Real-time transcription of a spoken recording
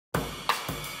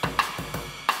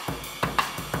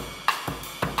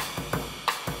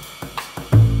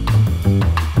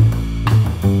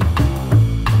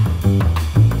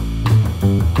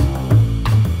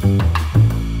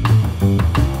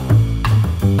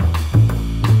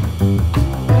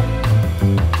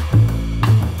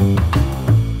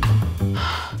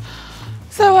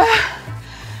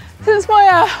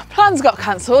weddings got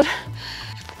cancelled.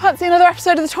 Fancy another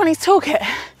episode of the 20s Toolkit?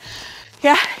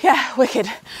 Yeah, wicked.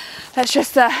 Let's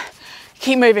just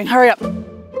keep moving, hurry up.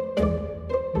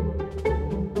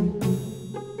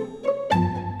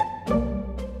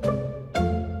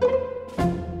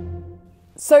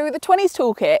 So the 20s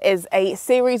Toolkit is a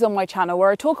series on my channel where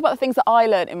I talk about the things that I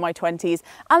learned in my 20s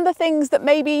and the things that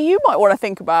maybe you might want to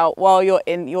think about while you're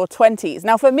in your 20s.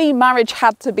 Now for me, marriage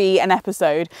had to be an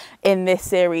episode in this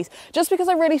series, just because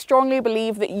I really strongly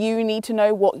believe that you need to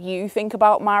know what you think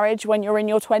about marriage when you're in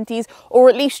your 20s, or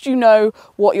at least you know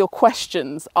what your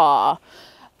questions are.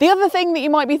 The other thing that you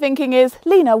might be thinking is,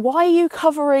 Leena, why are you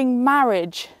covering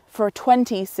marriage for a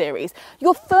 20s series?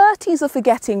 Your 30s are for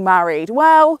getting married.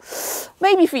 Well,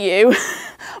 maybe for you.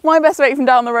 My best mate from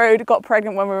down the road got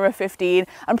pregnant when we were 15,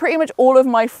 and pretty much all of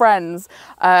my friends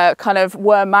kind of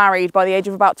were married by the age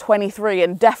of about 23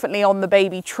 and definitely on the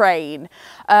baby train.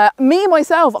 Me,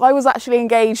 myself, I was actually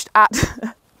engaged at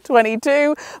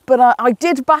 22, but I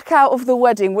did back out of the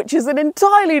wedding, which is an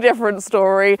entirely different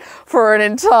story for an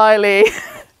entirely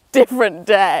different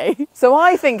day. So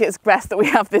I think it's best that we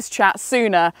have this chat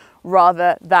sooner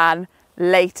rather than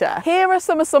later. Here are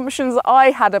some assumptions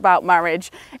I had about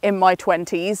marriage in my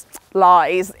 20s,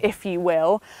 lies if you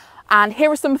will, and here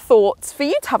are some thoughts for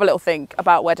you to have a little think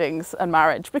about weddings and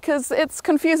marriage, because it's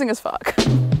confusing as fuck.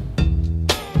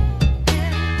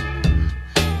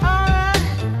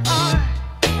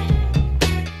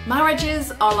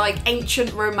 Marriages are like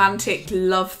ancient romantic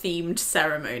love-themed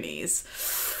ceremonies.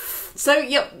 So,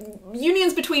 yeah,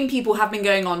 unions between people have been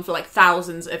going on for like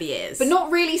thousands of years, but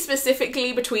not really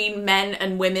specifically between men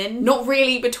and women, not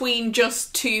really between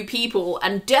just two people,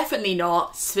 and definitely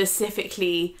not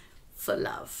specifically for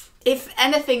love. If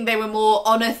anything, they were more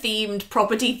honour-themed,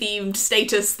 property-themed,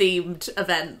 status-themed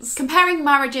events. Comparing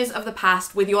marriages of the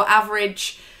past with your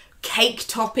average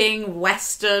cake-topping,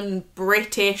 Western,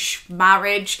 British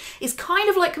marriage is kind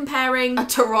of like comparing a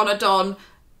pteranodon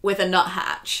with a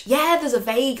nuthatch. Yeah, there's a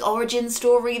vague origin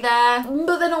story there,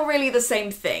 but they're not really the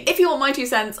same thing. If you want my 2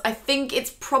 cents, I think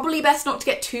it's probably best not to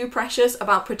get too precious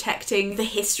about protecting the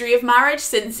history of marriage,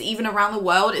 since even around the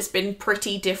world it's been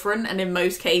pretty different and in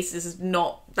most cases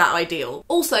not that ideal.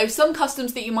 Also, some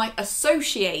customs that you might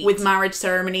associate with marriage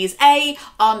ceremonies, A,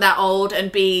 aren't that old, and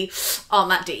B, aren't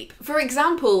that deep. For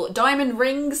example, diamond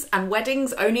rings and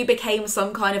weddings only became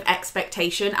some kind of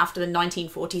expectation after the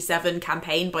 1947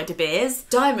 campaign by De Beers.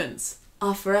 Diamonds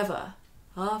are forever.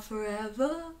 Are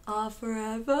forever, are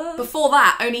forever. Before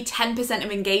that, only 10%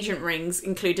 of engagement rings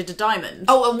included a diamond.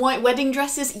 Oh, and white wedding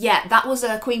dresses? Yeah, that was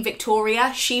Queen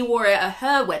Victoria. She wore it at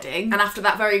her wedding, and after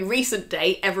that very recent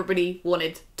date, everybody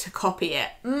wanted to copy it.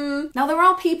 Now, there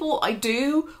are people I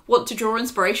do want to draw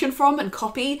inspiration from and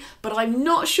copy, but I'm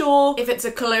not sure if it's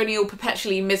a colonial,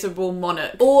 perpetually miserable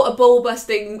monarch or a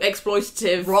ball-busting,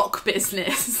 exploitative rock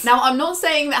business. Now, I'm not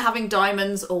saying that having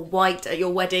diamonds or white at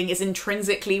your wedding is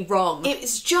intrinsically wrong.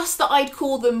 It's just that I'd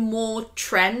call them more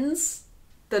trends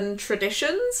than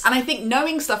traditions. And I think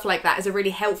knowing stuff like that is a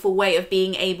really helpful way of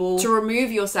being able to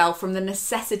remove yourself from the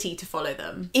necessity to follow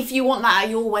them. If you want that at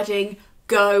your wedding,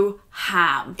 go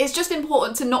ham. It's just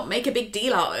important to not make a big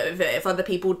deal out of it if other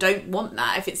people don't want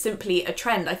that, if it's simply a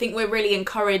trend. I think we're really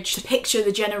encouraged to picture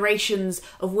the generations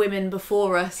of women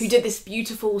before us who did this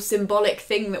beautiful symbolic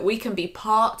thing that we can be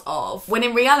part of, when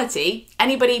in reality,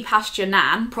 anybody past your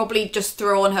nan probably just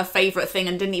threw on her favourite thing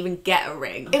and didn't even get a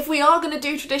ring. If we are going to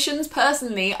do traditions,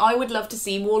 personally, I would love to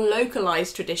see more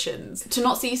localised traditions, to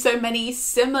not see so many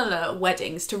similar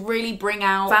weddings, to really bring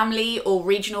out family or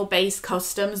regional based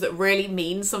customs that really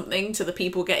mean something to the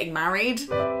people getting married.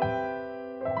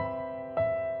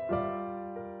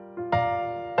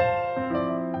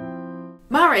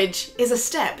 Marriage is a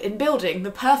step in building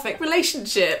the perfect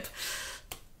relationship.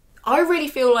 I really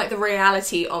feel like the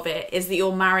reality of it is that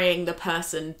you're marrying the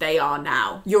person they are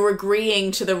now. You're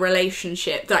agreeing to the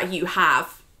relationship that you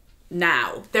have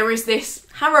now. There is this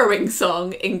harrowing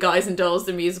song in Guys and Dolls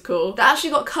the musical that actually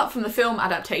got cut from the film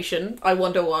adaptation. I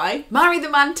wonder why. Marry the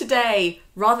man today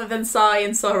rather than sigh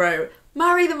in sorrow.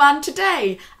 Marry the man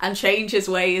today and change his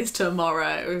ways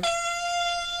tomorrow.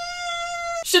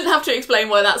 Shouldn't have to explain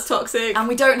why that's toxic, and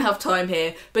we don't have time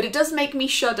here, but it does make me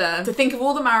shudder to think of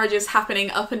all the marriages happening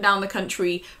up and down the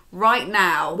country right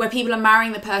now where people are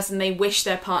marrying the person they wish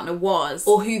their partner was,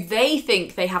 or who they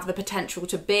think they have the potential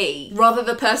to be, rather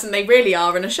the person they really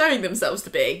are and are showing themselves to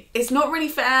be. It's not really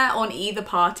fair on either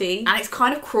party, and it's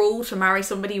kind of cruel to marry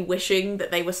somebody wishing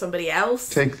that they were somebody else.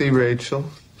 Take thee, Rachel.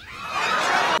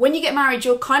 When you get married,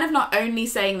 you're kind of not only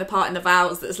saying the part in the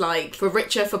vows that's like, for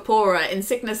richer, for poorer, in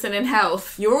sickness and in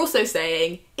health, you're also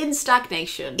saying, in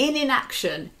stagnation, in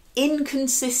inaction,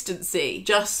 inconsistency,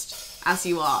 just as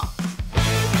you are.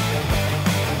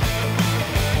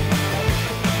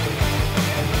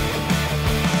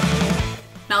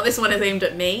 Now this one is aimed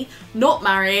at me. Not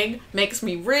marrying makes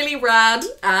me really rad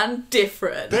and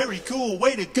different. Very cool,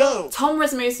 way to go! Tom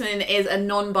Rasmussen is a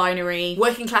non-binary,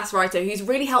 working class writer who's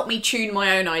really helped me tune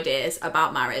my own ideas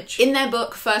about marriage. In their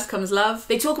book, First Comes Love,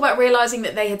 they talk about realising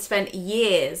that they had spent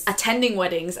years attending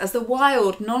weddings as the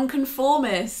wild,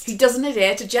 non-conformist who doesn't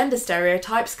adhere to gender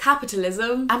stereotypes,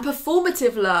 capitalism, and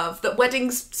performative love that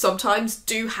weddings sometimes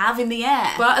do have in the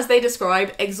air. But as they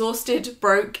describe, exhausted,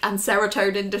 broke, and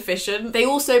serotonin deficient, they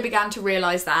also began to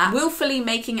realise that willfully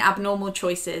making abnormal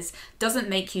choices doesn't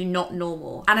make you not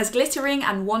normal. And as glittering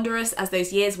and wondrous as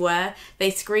those years were, they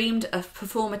screamed of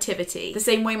performativity, the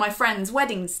same way my friends'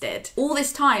 weddings did. All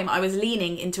this time I was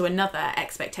leaning into another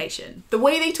expectation. The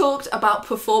way they talked about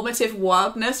performative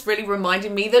wildness really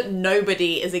reminded me that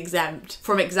nobody is exempt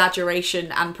from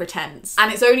exaggeration and pretense.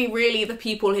 And it's only really the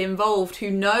people involved who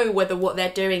know whether what they're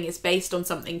doing is based on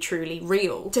something truly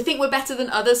real. To think we're better than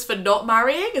others for not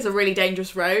marrying is a really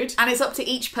dangerous road, and it's up to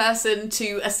each person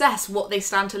to assess what they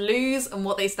stand to lose and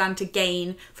what they stand to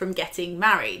gain from getting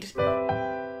married.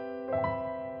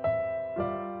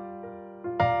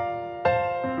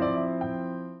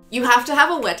 You have to have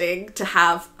a wedding to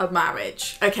have a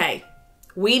marriage. Okay,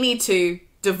 we need to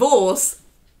divorce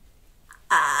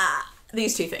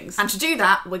these two things. And to do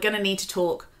that, we're gonna need to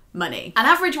talk money. An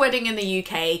average wedding in the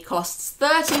UK costs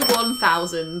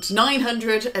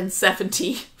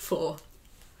 £31,974.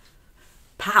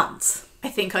 I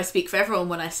think I speak for everyone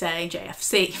when I say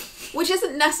JFC. Which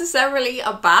isn't necessarily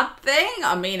a bad thing,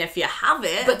 I mean if you have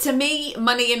it. But to me,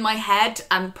 money in my head,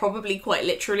 and probably quite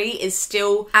literally, is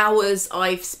still hours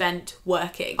I've spent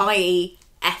working, i.e.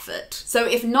 effort. So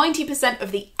if 90%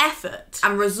 of the effort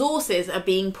and resources are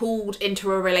being pulled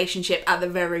into a relationship at the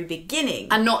very beginning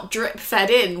and not drip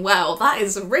fed in, well, that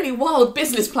is a really wild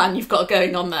business plan you've got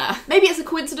going on there. Maybe it's a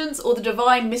coincidence or the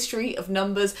divine mystery of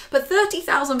numbers, but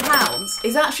 £30,000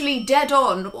 is actually dead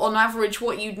on average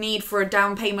what you'd need for a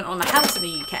down payment on a house in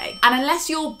the UK. And unless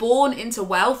you're born into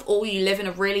wealth or you live in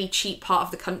a really cheap part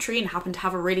of the country and happen to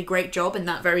have a really great job in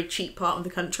that very cheap part of the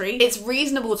country, it's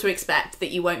reasonable to expect that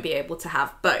you won't be able to have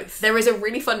both. There is a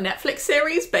really fun Netflix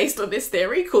series based on this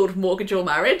theory called Mortgage or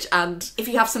Marriage, and if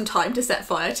you have some time to set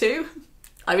fire to,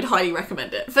 I would highly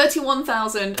recommend it.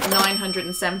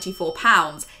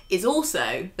 £31,974 is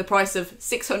also the price of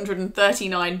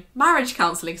 639 marriage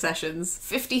counselling sessions,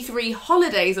 53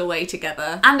 holidays away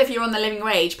together, and if you're on the living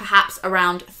wage, perhaps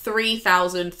around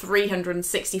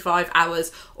 3,365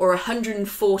 hours or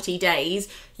 140 days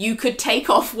you could take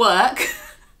off work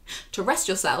to rest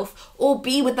yourself or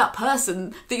be with that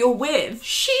person that you're with.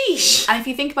 Sheesh! And if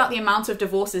you think about the amount of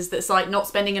divorces that's like not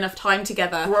spending enough time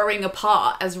together, growing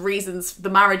apart as reasons the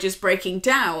marriage is breaking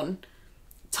down,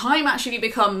 time actually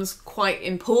becomes quite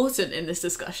important in this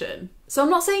discussion. So I'm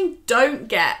not saying don't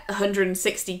get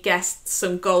 160 guests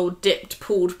some gold dipped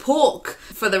pulled pork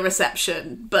for the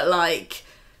reception, but like,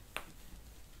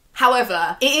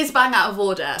 however, it is bang out of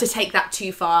order to take that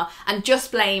too far and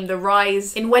just blame the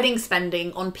rise in wedding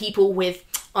spending on people with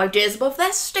ideas above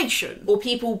their station, or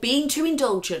people being too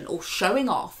indulgent or showing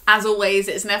off. As always,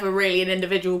 it's never really an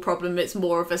individual problem, it's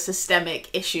more of a systemic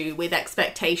issue with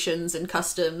expectations and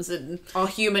customs and our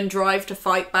human drive to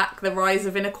fight back the rise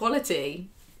of inequality.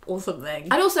 Or something.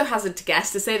 I'd also hazard to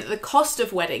guess to say that the cost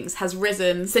of weddings has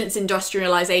risen since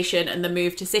industrialisation and the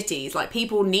move to cities. Like,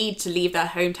 people need to leave their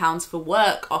hometowns for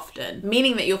work often,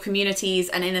 meaning that your communities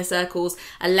and inner circles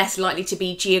are less likely to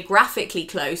be geographically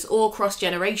close or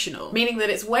cross-generational, meaning that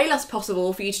it's way less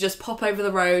possible for you to just pop over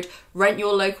the road, rent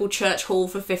your local church hall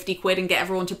for 50 quid and get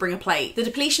everyone to bring a plate. The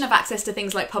depletion of access to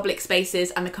things like public spaces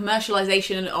and the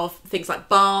commercialisation of things like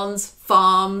barns,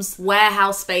 farms,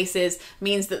 warehouse spaces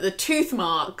means that the tooth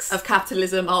marks of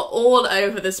capitalism are all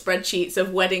over the spreadsheets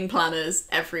of wedding planners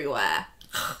everywhere.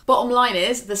 Bottom line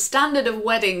is, the standard of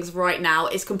weddings right now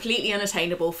is completely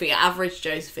unattainable for your average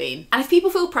Josephine. And if people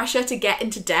feel pressure to get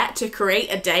into debt to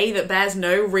create a day that bears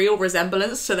no real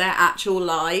resemblance to their actual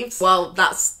lives, well,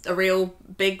 that's a real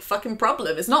big fucking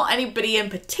problem. It's not anybody in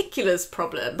particular's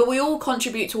problem, but we all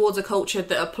contribute towards a culture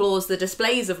that applauds the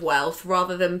displays of wealth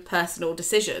rather than personal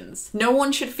decisions. No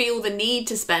one should feel the need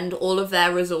to spend all of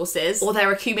their resources or their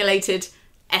accumulated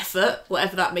effort,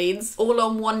 whatever that means, all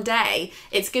on one day.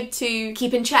 It's good to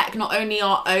keep in check not only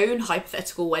our own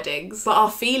hypothetical weddings, but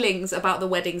our feelings about the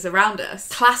weddings around us.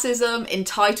 Classism,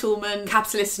 entitlement,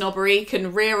 capitalist snobbery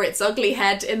can rear its ugly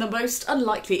head in the most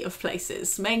unlikely of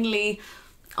places, mainly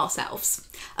ourselves.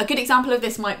 A good example of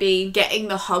this might be getting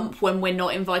the hump when we're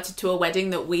not invited to a wedding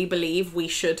that we believe we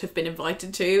should have been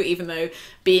invited to, even though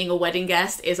being a wedding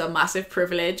guest is a massive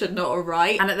privilege and not a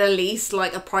right. And at the least,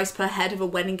 like, a price per head of a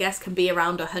wedding guest can be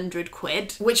around 100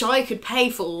 quid, which I could pay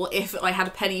for if I had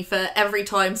a penny for every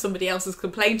time somebody else has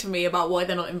complained to me about why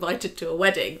they're not invited to a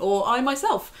wedding, or I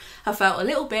myself have felt a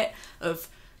little bit of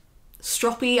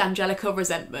stroppy Angelica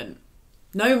resentment.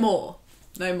 No more.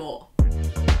 No more.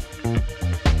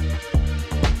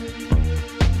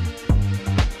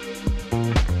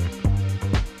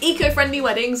 Eco-friendly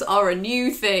weddings are a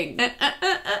new thing.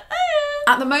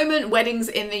 At the moment, weddings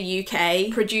in the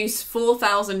UK produce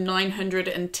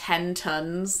 4,910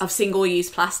 tonnes of single-use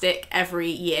plastic every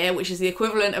year, which is the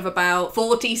equivalent of about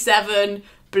 47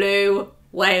 blue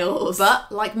whales.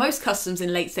 But like most customs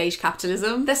in late-stage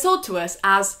capitalism, they're sold to us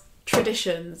as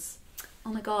traditions.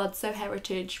 Oh my god, so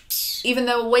heritage. Even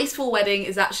though a wasteful wedding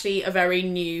is actually a very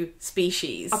new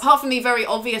species. Apart from the very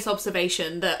obvious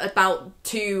observation that about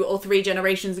 2 or 3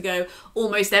 generations ago,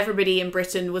 almost everybody in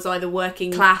Britain was either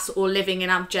working class or living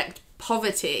in abject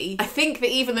poverty, I think that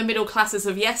even the middle classes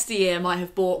of yesteryear might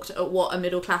have balked at what a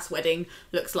middle class wedding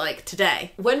looks like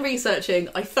today. When researching,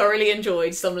 I thoroughly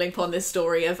enjoyed stumbling upon this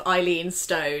story of Eileen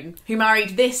Stone, who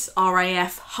married this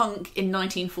RAF hunk in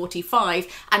 1945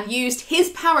 and used his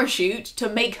parachute to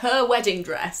make her wedding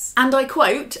dress. And I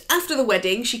quote, "After the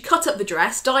wedding, she cut up the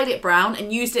dress, dyed it brown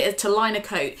and used it to line a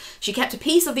coat. She kept a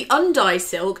piece of the undyed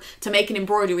silk to make an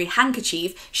embroidery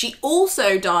handkerchief. She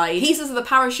also dyed pieces of the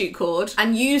parachute cord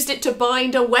and used it to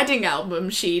bind a wedding album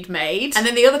she'd made. And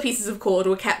then the other pieces of cord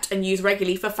were kept and used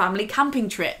regularly for family camping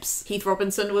trips. Heath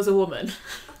Robinson was a woman."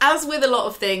 As with a lot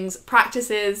of things,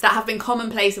 practices that have been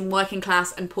commonplace in working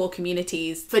class and poor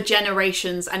communities for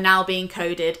generations are now being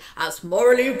coded as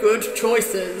morally good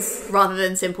choices rather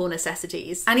than simple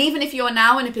necessities. And even if you are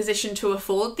now in a position to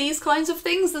afford these kinds of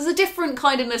things, there's a different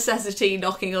kind of necessity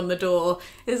knocking on the door,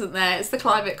 isn't there? It's the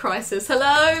climate crisis.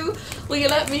 Hello? Will you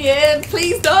let me in?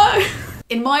 Please no!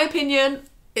 In my opinion,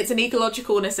 it's an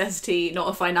ecological necessity, not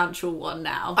a financial one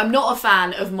now. I'm not a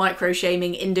fan of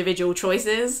micro-shaming individual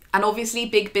choices, and obviously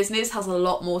big business has a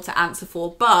lot more to answer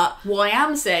for, but what I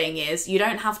am saying is you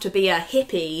don't have to be a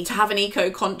hippie to have an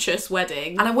eco-conscious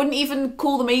wedding. And I wouldn't even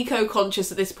call them eco-conscious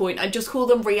at this point, I'd just call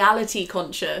them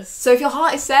reality-conscious. So if your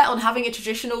heart is set on having a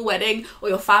traditional wedding, or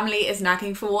your family is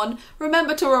nagging for one,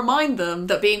 remember to remind them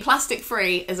that being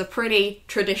plastic-free is a pretty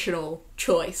traditional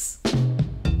choice.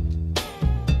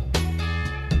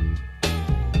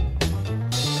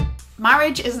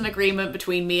 Marriage is an agreement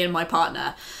between me and my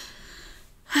partner.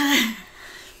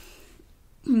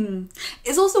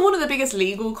 It's also one of the biggest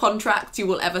legal contracts you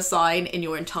will ever sign in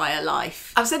your entire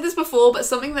life. I've said this before, but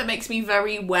something that makes me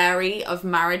very wary of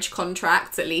marriage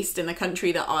contracts, at least in the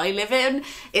country that I live in,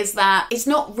 is that it's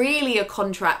not really a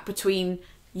contract between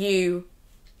you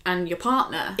and your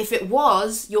partner. If it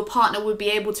was, your partner would be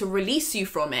able to release you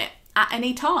from it at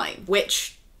any time,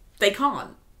 which they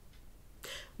can't.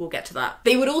 We'll get to that.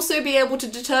 They would also be able to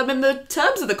determine the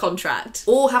terms of the contract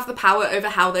or have the power over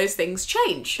how those things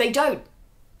change. They don't.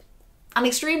 An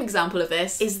extreme example of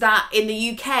this is that in the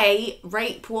UK,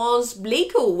 rape was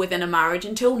legal within a marriage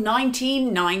until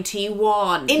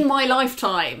 1991. In my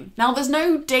lifetime. Now, there's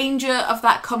no danger of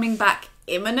that coming back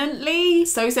imminently,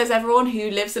 so says everyone who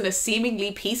lives in a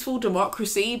seemingly peaceful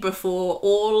democracy before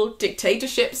all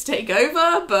dictatorships take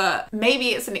over, but maybe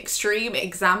it's an extreme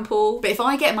example. But if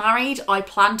I get married, I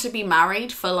plan to be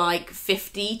married for like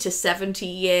 50 to 70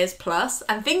 years plus,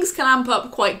 and things can amp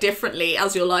up quite differently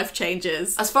as your life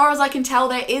changes. As far as I can tell,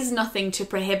 there is nothing to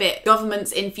prohibit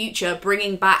governments in future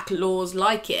bringing back laws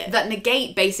like it that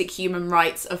negate basic human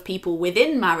rights of people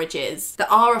within marriages that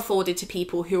are afforded to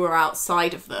people who are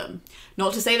outside of them.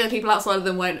 Not to say that people outside of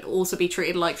them won't also be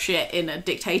treated like shit in a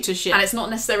dictatorship. And it's not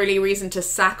necessarily a reason to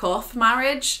sack off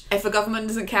marriage. If a government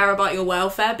doesn't care about your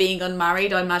welfare, being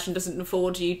unmarried, I imagine, doesn't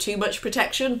afford you too much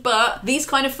protection. But these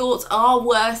kind of thoughts are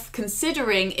worth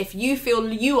considering if you feel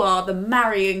you are the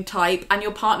marrying type and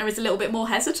your partner is a little bit more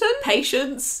hesitant.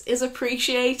 Patience is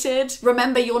appreciated.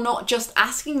 Remember, you're not just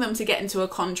asking them to get into a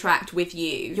contract with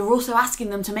you. You're also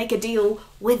asking them to make a deal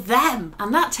with them.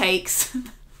 And that takes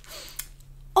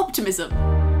optimism.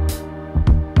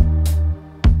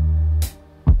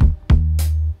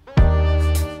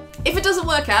 If it doesn't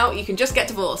work out, you can just get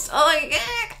divorced.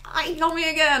 Not me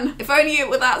again. If only it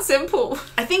were that simple.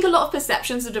 I think a lot of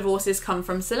perceptions of divorces come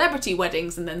from celebrity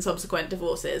weddings and then subsequent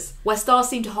divorces, where stars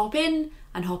seem to hop in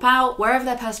and hop out wherever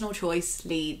their personal choice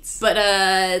leads. But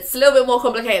it's a little bit more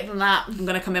complicated than that. I'm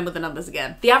gonna come in with the numbers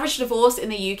again. The average divorce in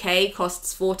the UK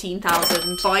costs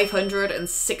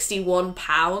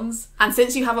 £14,561. And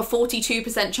since you have a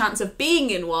 42% chance of being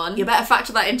in one, you better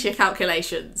factor that into your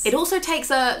calculations. It also takes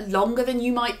longer than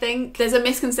you might think. There's a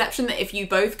misconception that if you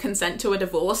both consent to a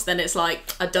divorce, then it's like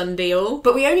a done deal.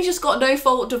 But we only just got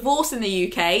no-fault divorce in the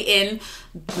UK in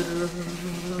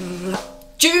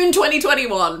June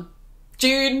 2021.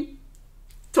 June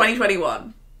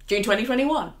 2021. June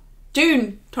 2021.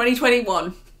 June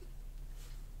 2021.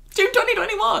 June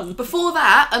 2021. Before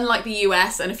that, unlike the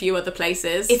US and a few other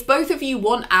places, if both of you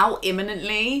want out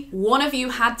imminently, one of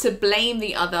you had to blame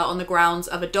the other on the grounds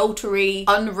of adultery,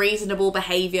 unreasonable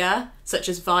behaviour, such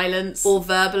as violence or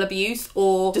verbal abuse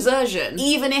or desertion,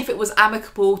 even if it was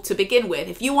amicable to begin with.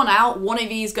 If you want out, one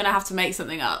of you is going to have to make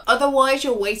something up. Otherwise,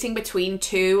 you're waiting between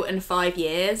 2 and 5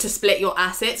 years to split your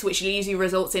assets, which usually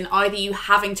results in either you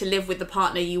having to live with the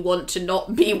partner you want to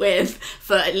not be with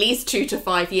for at least 2 to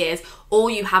 5 years, or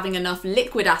you having enough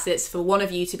liquid assets for one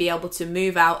of you to be able to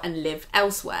move out and live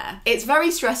elsewhere. It's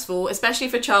very stressful, especially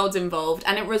for child's involved,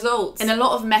 and it results in a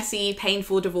lot of messy,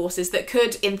 painful divorces that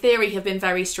could, in theory, have been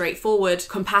very straightforward,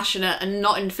 compassionate, and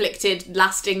not inflicted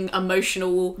lasting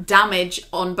emotional damage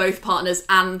on both partners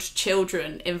and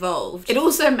children involved. It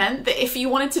also meant that if you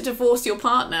wanted to divorce your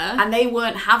partner and they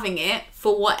weren't having it,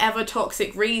 for whatever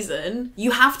toxic reason, you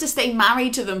have to stay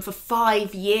married to them for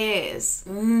 5 years.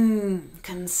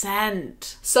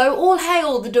 Consent. So all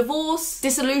hail the Divorce,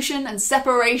 Dissolution and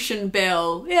Separation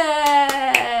Bill.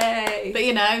 Yay! But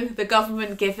you know, the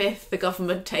government giveth, the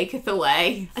government taketh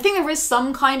away. I think there is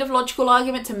some kind of logical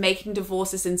argument to making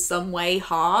divorces in some way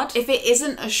hard. If it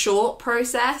isn't a short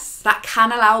process, that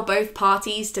can allow both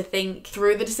parties to think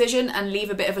through the decision and leave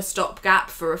a bit of a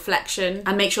stopgap for reflection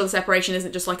and make sure the separation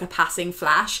isn't just like a passing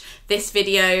flash. This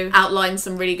video outlines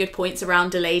some really good points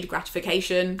around delayed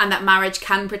gratification and that marriage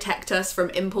can protect us from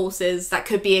impulses that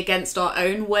could be against our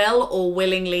own will or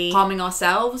willingly harming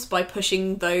ourselves by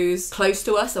pushing those close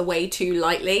to us away too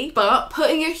lightly. But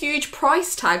putting a huge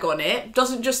price tag on it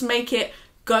doesn't just make it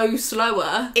go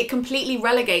slower, it completely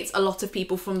relegates a lot of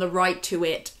people from the right to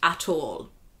it at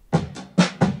all.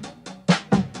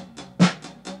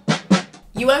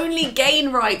 You only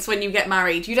gain rights when you get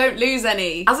married. You don't lose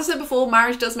any. As I said before,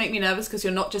 marriage does make me nervous because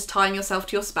you're not just tying yourself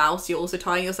to your spouse, you're also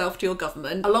tying yourself to your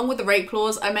government. Along with the rape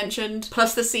clause I mentioned,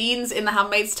 plus the scenes in The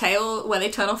Handmaid's Tale where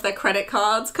they turn off their credit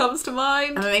cards comes to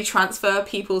mind, and then they transfer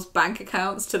people's bank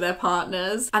accounts to their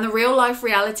partners. And the real life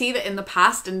reality that in the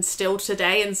past and still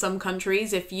today in some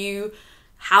countries, if you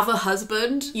have a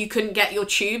husband, you couldn't get your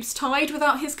tubes tied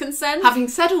without his consent. Having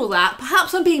said all that,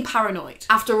 perhaps I'm being paranoid.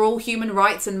 After all, human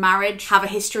rights and marriage have a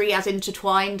history as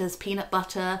intertwined as peanut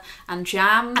butter and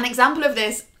jam. An example of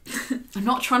this, I'm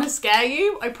not trying to scare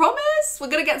you, I promise. We're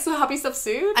gonna get some happy stuff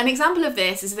soon. An example of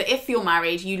this is that if you're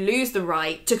married, you lose the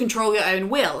right to control your own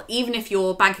will, even if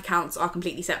your bank accounts are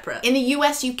completely separate. In the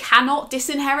US, you cannot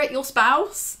disinherit your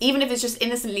spouse, even if it's just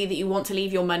innocently that you want to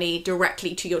leave your money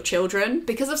directly to your children,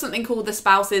 because of something called the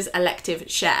spouse's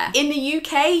elective share. In the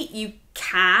UK, you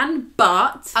can,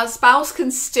 but a spouse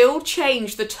can still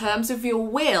change the terms of your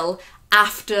will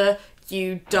after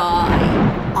you die.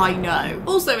 I know.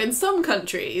 Also, in some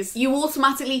countries, you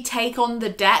automatically take on the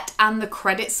debt and the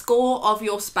credit score of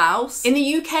your spouse. In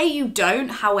the UK, you don't.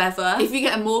 However, if you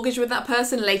get a mortgage with that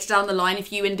person later down the line,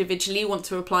 if you individually want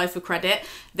to apply for credit,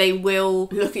 they will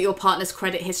look at your partner's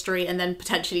credit history and then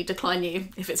potentially decline you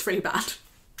if it's really bad.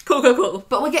 Cool, cool, cool.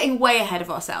 But we're getting way ahead of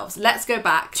ourselves. Let's go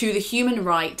back to the human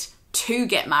right to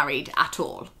get married at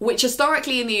all, which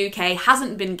historically in the UK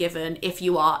hasn't been given if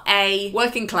you are A,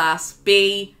 working class,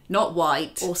 B, not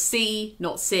white, or C,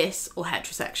 not cis or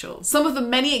heterosexual. Some of the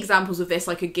many examples of this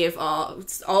I could give are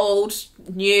old,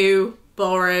 new,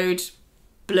 borrowed,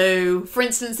 blue. For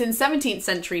instance, in 17th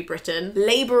century Britain,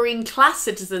 labouring class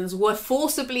citizens were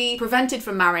forcibly prevented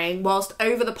from marrying, whilst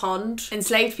over the pond,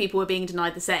 enslaved people were being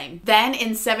denied the same. Then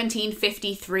in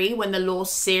 1753, when the law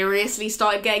seriously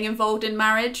started getting involved in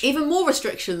marriage, even more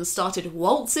restrictions started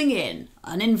waltzing in,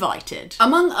 uninvited.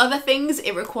 Among other things,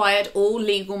 it required all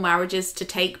legal marriages to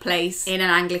take place in an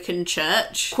Anglican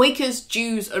church. Quakers,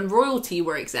 Jews and royalty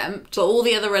were exempt, but all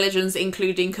the other religions,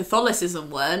 including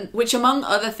Catholicism, weren't, which among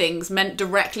other things meant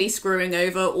directly screwing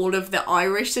over all of the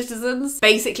Irish citizens,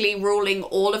 basically ruling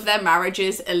all of their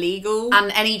marriages illegal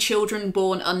and any children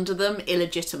born under them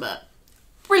illegitimate.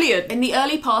 Brilliant. In the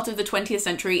early part of the 20th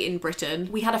century in Britain,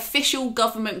 we had official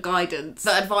government guidance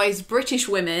that advised British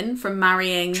women from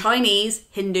marrying Chinese,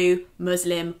 Hindu,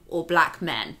 Muslim, or black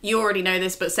men. You already know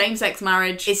this, but same-sex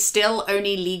marriage is still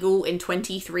only legal in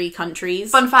 23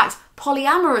 countries. Fun fact,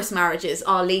 polyamorous marriages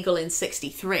are legal in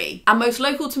 63. And most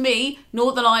local to me,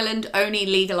 Northern Ireland only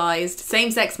legalised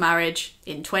same-sex marriage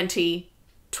in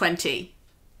 2020.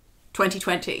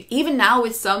 Even now,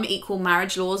 with some equal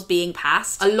marriage laws being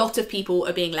passed, a lot of people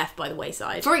are being left by the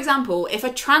wayside. For example, if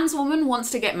a trans woman wants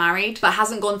to get married but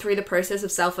hasn't gone through the process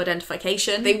of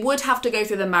self-identification, they would have to go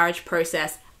through the marriage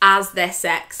process as their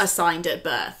sex assigned at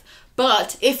birth.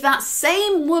 But if that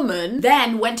same woman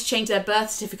then went to change their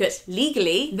birth certificate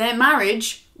legally, their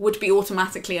marriage would be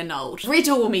automatically annulled.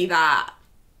 Riddle me that.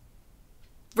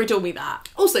 Riddle me that.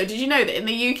 Also, did you know that in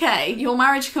the UK, your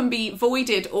marriage can be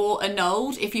voided or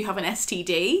annulled if you have an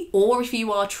STD, or if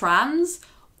you are trans,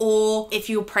 or if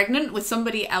you're pregnant with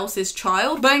somebody else's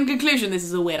child? But in conclusion, this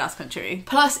is a weird-ass country.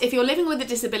 Plus, if you're living with a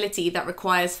disability that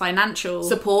requires financial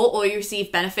support, or you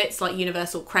receive benefits like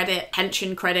universal credit,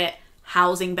 pension credit,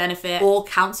 housing benefit, or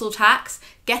council tax,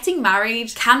 getting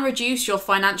married can reduce your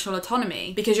financial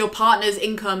autonomy because your partner's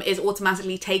income is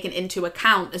automatically taken into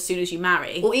account as soon as you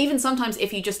marry, or even sometimes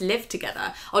if you just live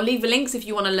together. I'll leave the links if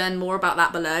you want to learn more about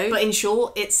that below. But in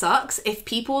short, it sucks if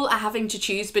people are having to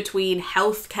choose between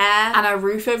healthcare and a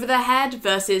roof over their head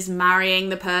versus marrying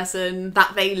the person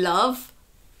that they love.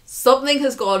 Something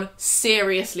has gone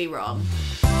seriously wrong.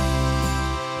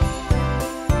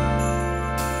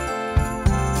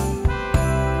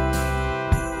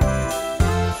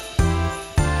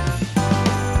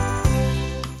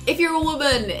 If you're a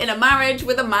woman in a marriage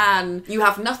with a man, you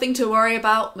have nothing to worry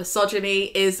about. Misogyny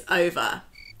is over.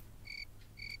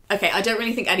 Okay, I don't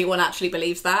really think anyone actually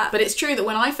believes that, but it's true that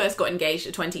when I first got engaged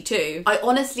at 22, I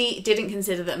honestly didn't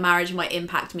consider that marriage might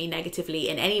impact me negatively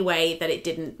in any way that it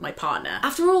didn't my partner.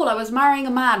 After all, I was marrying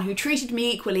a man who treated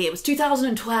me equally. It was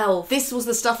 2012. This was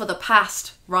the stuff of the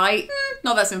past, right?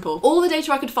 Not that simple. All the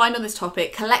data I could find on this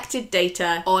topic collected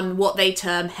data on what they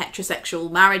term heterosexual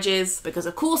marriages, because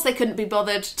of course they couldn't be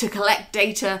bothered to collect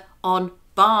data on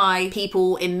by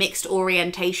people in mixed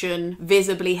orientation,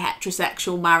 visibly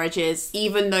heterosexual marriages,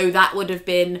 even though that would have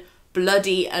been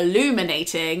bloody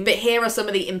illuminating. But here are some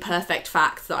of the imperfect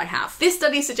facts that I have. This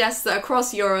study suggests that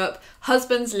across Europe,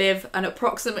 husbands live an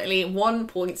approximately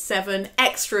 1.7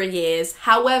 extra years.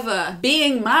 However,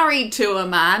 being married to a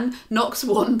man knocks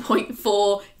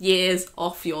 1.4 years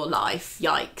off your life.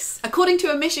 Yikes. According to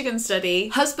a Michigan study,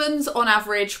 husbands on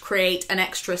average create an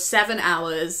extra 7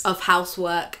 hours of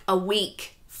housework a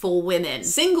week for women.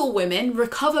 Single women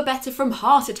recover better from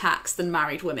heart attacks than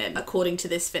married women, according to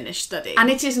this Finnish study. And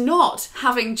it is not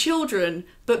having children,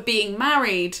 but being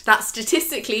married that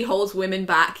statistically holds women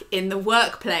back in the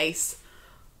workplace.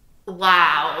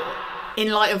 Wow.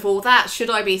 In light of all that, should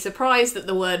I be surprised that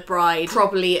the word bride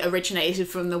probably originated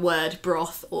from the word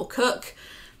broth or cook?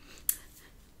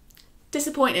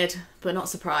 Disappointed, but not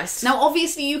surprised. Now,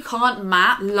 obviously you can't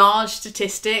map large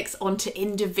statistics onto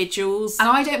individuals, and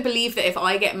I don't believe that if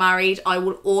I get married, I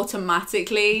will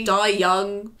automatically die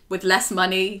young with less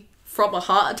money from a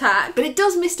heart attack. But it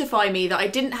does mystify me that I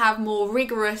didn't have more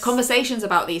rigorous conversations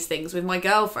about these things with my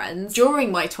girlfriends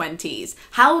during my 20s.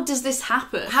 How does this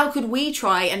happen? How could we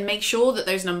try and make sure that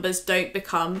those numbers don't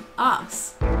become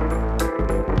us?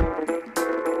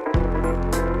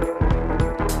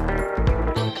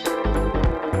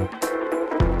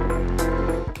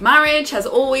 Marriage has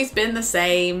always been the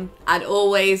same and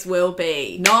always will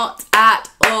be. Not at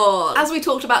all. As we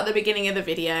talked about at the beginning of the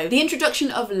video, the introduction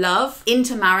of love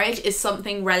into marriage is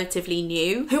something relatively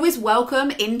new. Who is welcome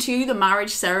into the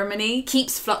marriage ceremony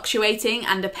keeps fluctuating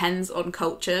and depends on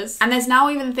cultures. And there's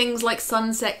now even things like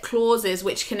sunset clauses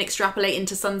which can extrapolate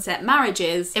into sunset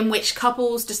marriages, in which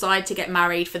couples decide to get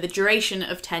married for the duration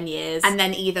of 10 years and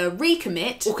then either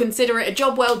recommit or consider it a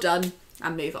job well done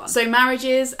and move on. So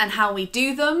marriages and how we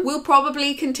do them will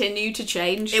probably continue to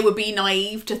change. It would be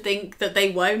naive to think that they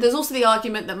won't. There's also the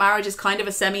argument that marriage is kind of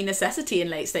a semi-necessity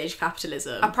in late-stage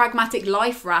capitalism, a pragmatic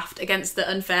life raft against the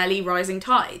unfairly rising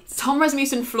tides. Tom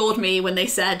Rasmussen floored me when they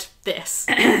said this.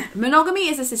 Monogamy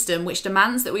is a system which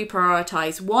demands that we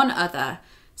prioritise one other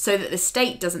so that the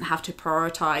state doesn't have to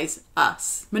prioritise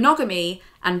us. Monogamy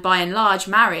And by and large,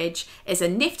 marriage is a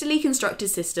niftily constructed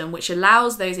system which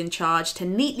allows those in charge to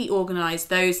neatly organise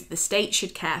those that the state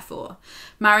should care for.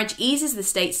 Marriage eases the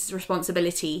state's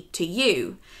responsibility to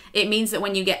you. It means that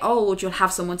when you get old, you'll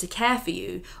have someone to care for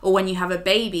you, or when you have a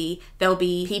baby, there'll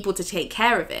be people to take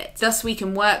care of it. Thus, we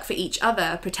can work for each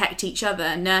other, protect each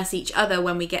other, nurse each other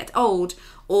when we get old,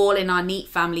 all in our neat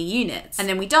family units. And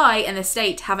then we die and the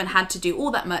state haven't had to do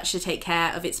all that much to take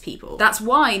care of its people. That's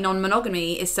why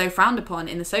non-monogamy is so frowned upon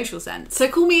in the social sense. So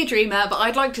call me a dreamer, but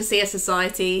I'd like to see a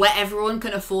society where everyone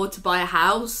can afford to buy a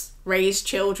house, raise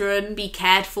children, be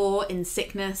cared for in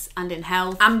sickness and in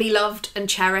health, and be loved and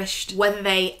cherished, whether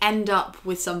they end up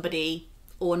with somebody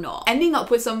or not. Ending up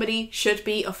with somebody should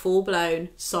be a full-blown,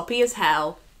 soppy as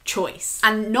hell choice.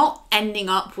 And not ending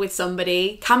up with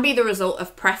somebody can be the result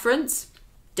of preference,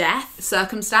 death,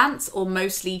 circumstance, or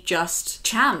mostly just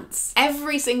chance.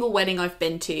 Every single wedding I've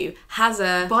been to has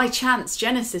a by chance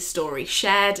Genesis story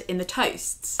shared in the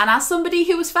toasts. And as somebody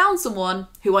who has found someone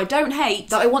who I don't hate,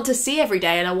 that I want to see every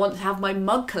day and I want to have my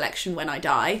mug collection when I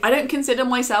die, I don't consider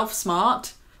myself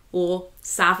smart or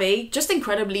savvy, just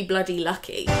incredibly bloody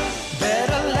lucky.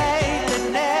 Better late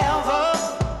than never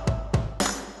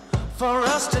for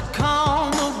us to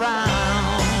come around.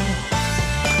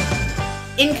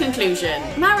 In conclusion,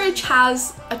 marriage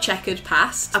has a checkered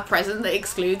past, a present that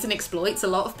excludes and exploits a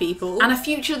lot of people, and a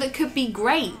future that could be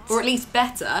great, or at least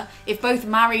better, if both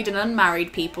married and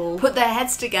unmarried people put their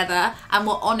heads together and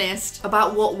were honest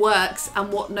about what works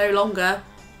and what no longer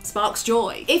sparks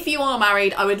joy. If you are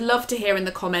married, I would love to hear in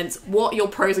the comments what your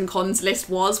pros and cons list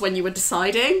was when you were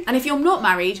deciding. And if you're not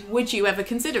married, would you ever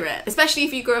consider it? Especially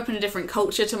if you grew up in a different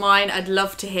culture to mine, I'd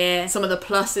love to hear some of the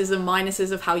pluses and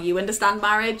minuses of how you understand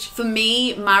marriage. For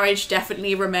me, marriage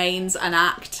definitely remains an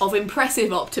act of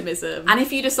impressive optimism. And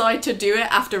if you decide to do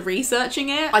it after researching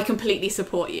it, I completely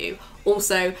support you.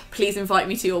 Also, please invite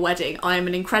me to your wedding. I am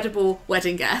an incredible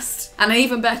wedding guest. And an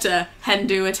even better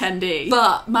hen-do attendee.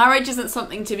 But marriage isn't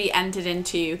something to be entered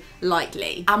into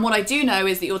lightly. And what I do know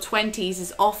is that your 20s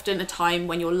is often a time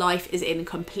when your life is in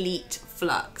complete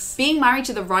flux. Being married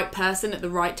to the right person at the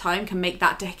right time can make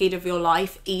that decade of your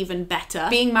life even better.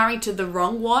 Being married to the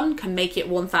wrong one can make it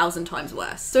 1,000 times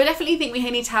worse. So I definitely think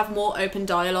we need to have more open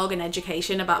dialogue and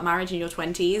education about marriage in your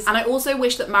 20s. And I also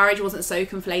wish that marriage wasn't so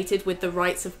conflated with the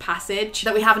rites of passage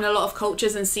that we have in a lot of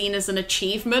cultures and seen as an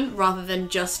achievement rather than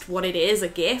just what it is, a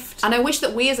gift. And I wish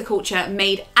that we as a culture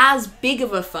made as big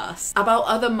of a fuss about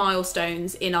other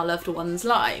milestones in our loved ones'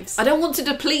 lives. I don't want to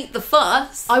deplete the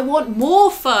fuss. I want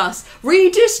more fuss.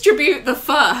 Redistribute the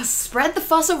fuss. Spread the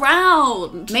fuss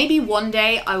around. Maybe one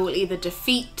day I will either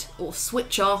defeat or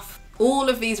switch off all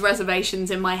of these reservations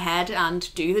in my head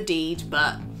and do the deed,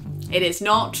 but it is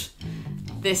not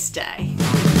this day.